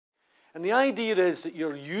And the idea is that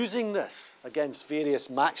you're using this against various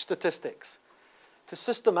match statistics to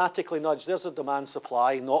systematically nudge. There's a demand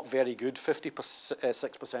supply, not very good,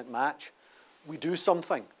 56% match. We do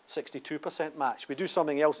something, 62% match. We do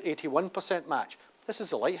something else, 81% match. This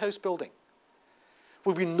is a lighthouse building,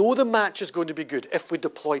 where we know the match is going to be good if we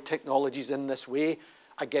deploy technologies in this way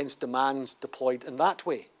against demands deployed in that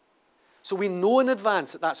way. So we know in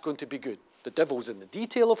advance that that's going to be good. The devil's in the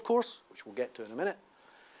detail, of course, which we'll get to in a minute.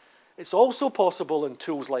 It's also possible in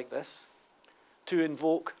tools like this to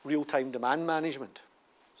invoke real-time demand management.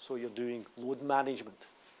 So you're doing load management,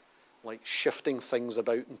 like shifting things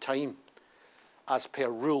about in time as per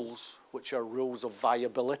rules, which are rules of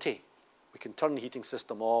viability. We can turn the heating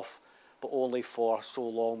system off, but only for so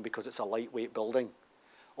long because it's a lightweight building,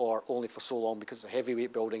 or only for so long because it's a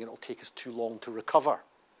heavyweight building and it'll take us too long to recover.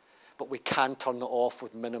 But we can turn it off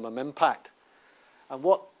with minimum impact. And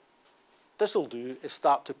what this will do is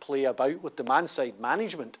start to play about with demand-side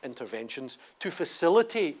management interventions to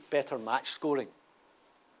facilitate better match scoring.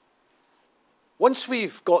 Once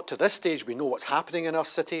we've got to this stage, we know what's happening in our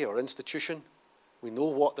city or institution. We know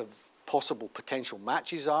what the possible potential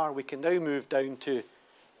matches are. We can now move down to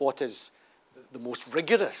what is the most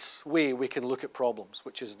rigorous way we can look at problems,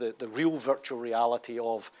 which is the real virtual reality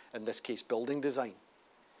of, in this case, building design.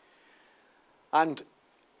 And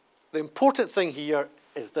the important thing here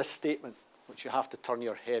is this statement, which you have to turn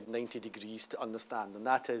your head 90 degrees to understand, and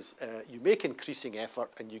that is you make increasing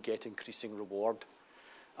effort and you get increasing reward.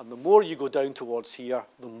 And the more you go down towards here,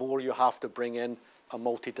 the more you have to bring in a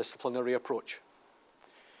multidisciplinary approach.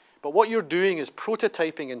 But what you're doing is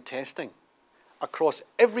prototyping and testing across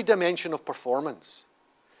every dimension of performance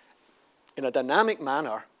in a dynamic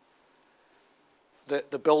manner,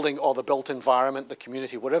 the building or the built environment, the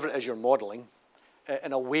community, whatever it is you're modeling,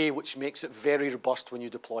 in a way which makes it very robust when you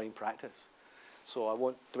deploy in practice. So I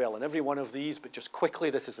won't dwell on every one of these, but just quickly,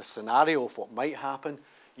 this is a scenario of what might happen.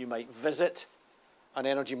 You might visit an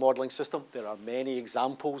energy modeling system. There are many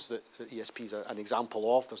examples that ESP is an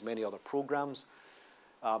example of. There's many other programs,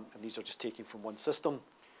 and these are just taken from one system.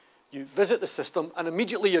 You visit the system, and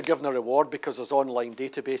immediately you're given a reward because there's online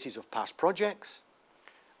databases of past projects.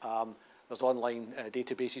 There's online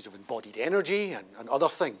databases of embodied energy and other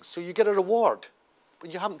things. So you get a reward,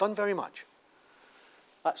 but you haven't done very much.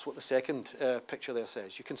 That's what the second picture there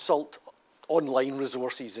says. You consult online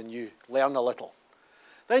resources and you learn a little.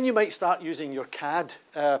 Then you might start using your CAD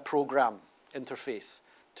program interface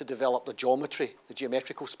to develop the geometry, the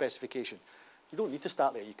geometrical specification. You don't need to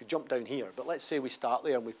start there. You could jump down here. But let's say we start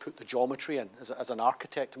there and we put the geometry in, as an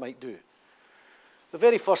architect might do. The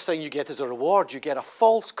very first thing you get is a reward. You get a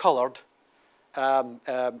false-colored,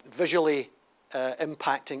 visually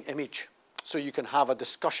impacting image. So you can have a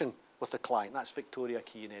discussion with the client. That's Victoria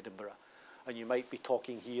Quay in Edinburgh. And you might be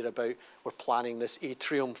talking here about, we're planning this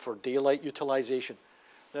atrium for daylight utilization.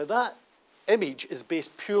 Now that image is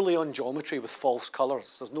based purely on geometry with false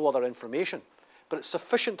colors. There's no other information. But it's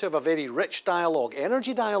sufficient to have a very rich dialogue,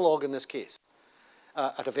 energy dialogue in this case,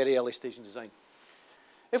 at a very early stage in design.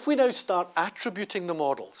 If we now start attributing the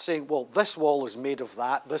model, saying, well, this wall is made of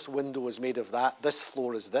that, this window is made of that, this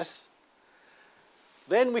floor is this,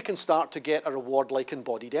 then we can start to get a reward like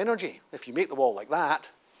embodied energy. If you make the wall like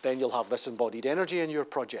that, then you'll have this embodied energy in your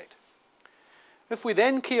project. If we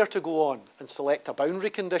then care to go on and select a boundary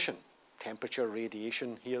condition, temperature,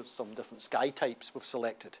 radiation, here's some different sky types we've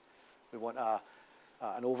selected. We want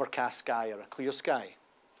an overcast sky or a clear sky.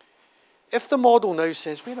 If the model now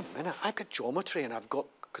says, wait a minute, I've got geometry and I've got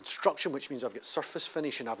construction, which means I've got surface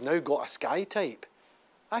finish and I've now got a sky type,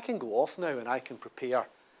 I can go off now and I can prepare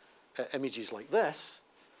images like this,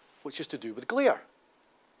 which is to do with glare.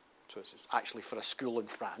 So this is actually for a school in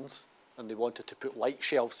France, and they wanted to put light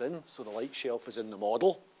shelves in, so the light shelf is in the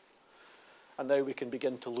model. And now we can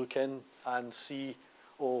begin to look in and see,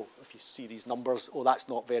 oh, if you see these numbers, oh, that's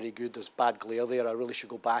not very good, there's bad glare there, I really should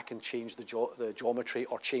go back and change the geometry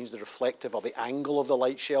or change the reflective or the angle of the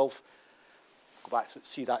light shelf. Go back to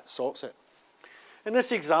see that sorts it. In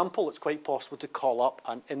this example, it's quite possible to call up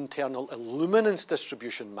an internal illuminance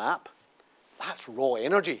distribution map. That's raw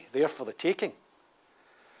energy there for the taking.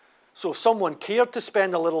 So if someone cared to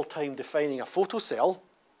spend a little time defining a photocell,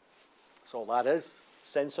 that's all that is,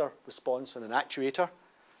 sensor, response, and an actuator,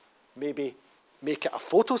 maybe make it a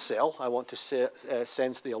photocell. I want to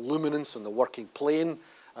sense the illuminance on the working plane,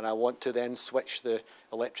 and I want to then switch the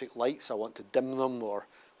electric lights. I want to dim them or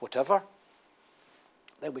whatever.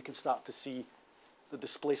 Then we can start to see the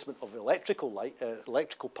displacement of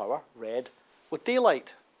electrical power, red, with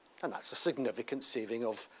daylight. And that's a significant saving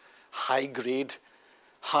of high-grade,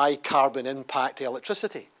 high carbon impact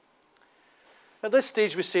electricity. At this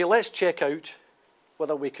stage, we say, let's check out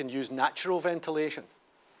whether we can use natural ventilation.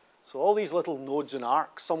 So all these little nodes and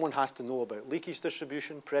arcs, someone has to know about leakage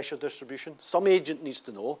distribution, pressure distribution. Some agent needs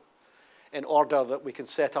to know in order that we can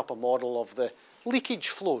set up a model of the leakage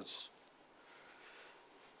flows.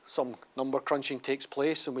 Some number crunching takes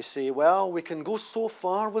place and we say, well, we can go so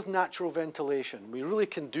far with natural ventilation. We really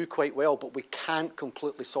can do quite well, but we can't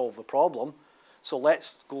completely solve the problem. So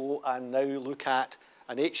let's go and now look at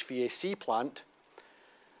an HVAC plant.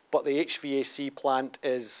 But the HVAC plant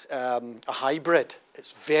is a hybrid.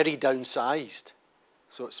 It's very downsized.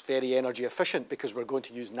 So it's very energy efficient because we're going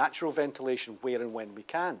to use natural ventilation where and when we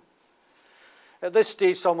can. At this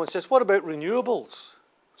stage, someone says, what about renewables?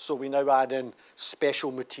 So we now add in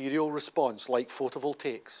special material response like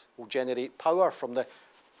photovoltaics. We'll generate power from the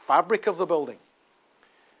fabric of the building.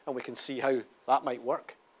 And we can see how that might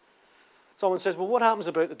work. Someone says, well, what happens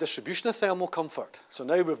about the distribution of thermal comfort? So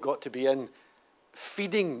now we've got to be in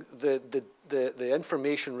feeding the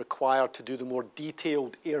information required to do the more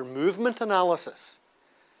detailed air movement analysis,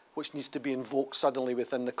 which needs to be invoked suddenly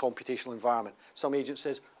within the computational environment. Some agent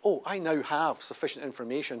says, oh, I now have sufficient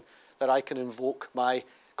information that I can invoke my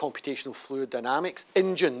computational fluid dynamics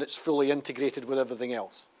engine that's fully integrated with everything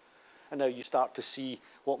else. And now you start to see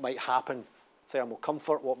what might happen, thermal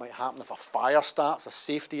comfort, what might happen if a fire starts, a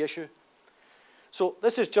safety issue. So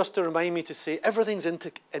this is just to remind me to say everything's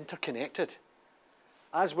interconnected.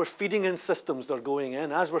 As we're feeding in systems, they're going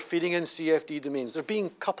in. As we're feeding in CFD domains, they're being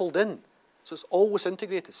coupled in. So it's always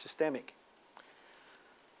integrated, systemic.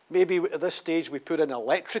 Maybe at this stage we put in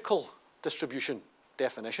electrical distribution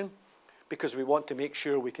definition because we want to make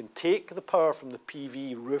sure we can take the power from the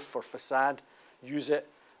PV roof or facade, use it.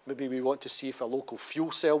 Maybe we want to see if a local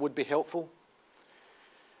fuel cell would be helpful.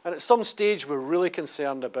 And at some stage we're really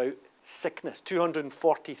concerned about sickness.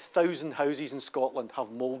 240,000 houses in Scotland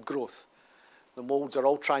have mould growth. The moulds are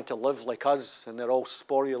all trying to live like us, and they're all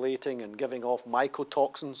sporulating and giving off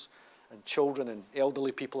mycotoxins, and children and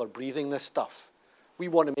elderly people are breathing this stuff. We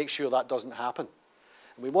want to make sure that doesn't happen.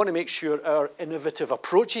 And we want to make sure our innovative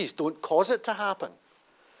approaches don't cause it to happen.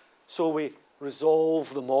 So we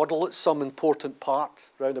resolve the model at some important part,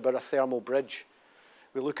 round about a thermal bridge.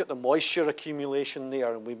 We look at the moisture accumulation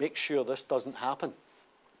there, and we make sure this doesn't happen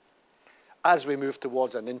as we move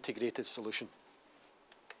towards an integrated solution.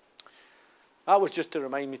 That was just to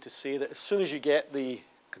remind me to say that as soon as you get the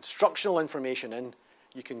constructional information in,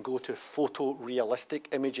 you can go to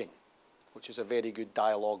photorealistic imaging, which is a very good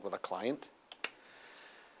dialogue with a client.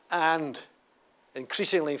 And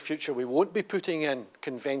increasingly in future, we won't be putting in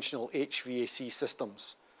conventional HVAC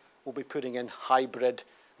systems. We'll be putting in hybrid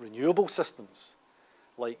renewable systems,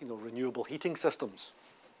 like renewable heating systems.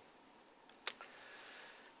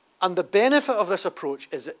 And the benefit of this approach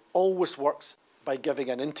is it always works by giving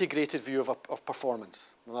an integrated view of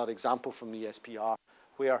performance. Another example from the ESPR,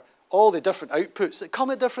 where all the different outputs that come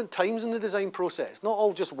at different times in the design process, not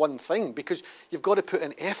all just one thing, because you've got to put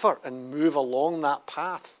in effort and move along that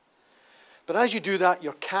path. But as you do that,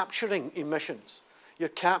 you're capturing emissions. You're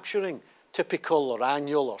capturing typical or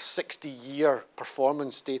annual or 60-year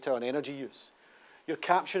performance data on energy use. You're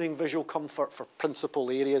capturing visual comfort for principal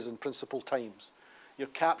areas and principal times. You're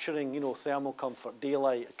capturing, thermal comfort,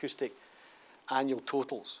 daylight, acoustic, annual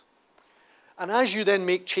totals. And as you then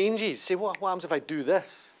make changes, say, what happens if I do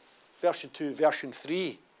this? Version 2, version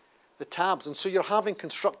 3, the tabs. And so you're having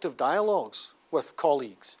constructive dialogues with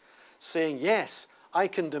colleagues, saying, yes, I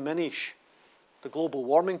can diminish the global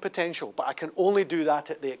warming potential, but I can only do that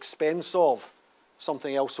at the expense of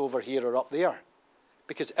something else over here or up there,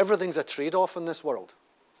 because everything's a trade-off in this world.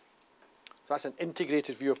 So that's an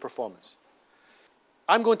integrated view of performance.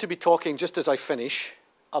 I'm going to be talking, just as I finish,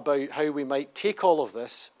 about how we might take all of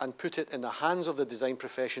this and put it in the hands of the design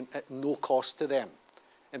profession at no cost to them,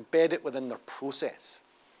 embed it within their process.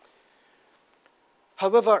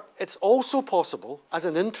 However, it's also possible, as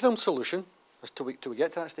an interim solution, till we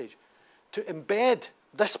get to that stage, to embed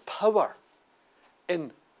this power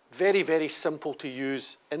in very, very simple to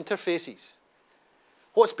use interfaces.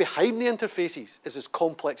 What's behind the interfaces is as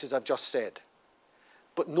complex as I've just said,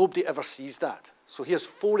 but nobody ever sees that. So here's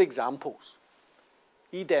 4 examples.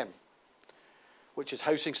 EDEM, which is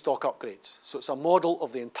housing stock upgrades. So it's a model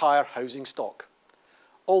of the entire housing stock.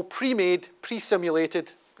 All pre-made,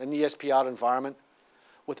 pre-simulated in the ESPR environment,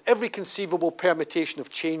 with every conceivable permutation of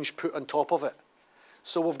change put on top of it.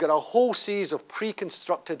 So we've got a whole series of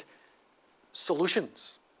pre-constructed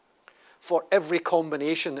solutions for every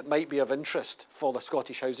combination that might be of interest for the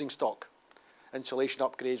Scottish housing stock. Insulation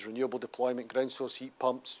upgrades, renewable deployment, ground source heat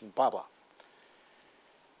pumps, and blah, blah.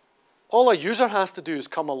 All a user has to do is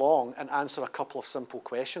come along and answer a couple of simple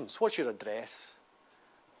questions. What's your address?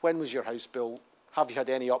 When was your house built? Have you had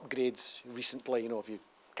any upgrades recently? You know, have you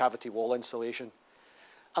cavity wall insulation?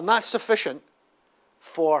 And that's sufficient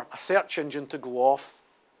for a search engine to go off,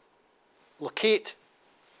 locate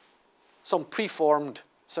some preformed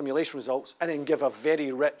simulation results, and then give a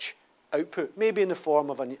very rich output, maybe in the form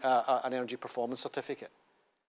of an energy performance certificate.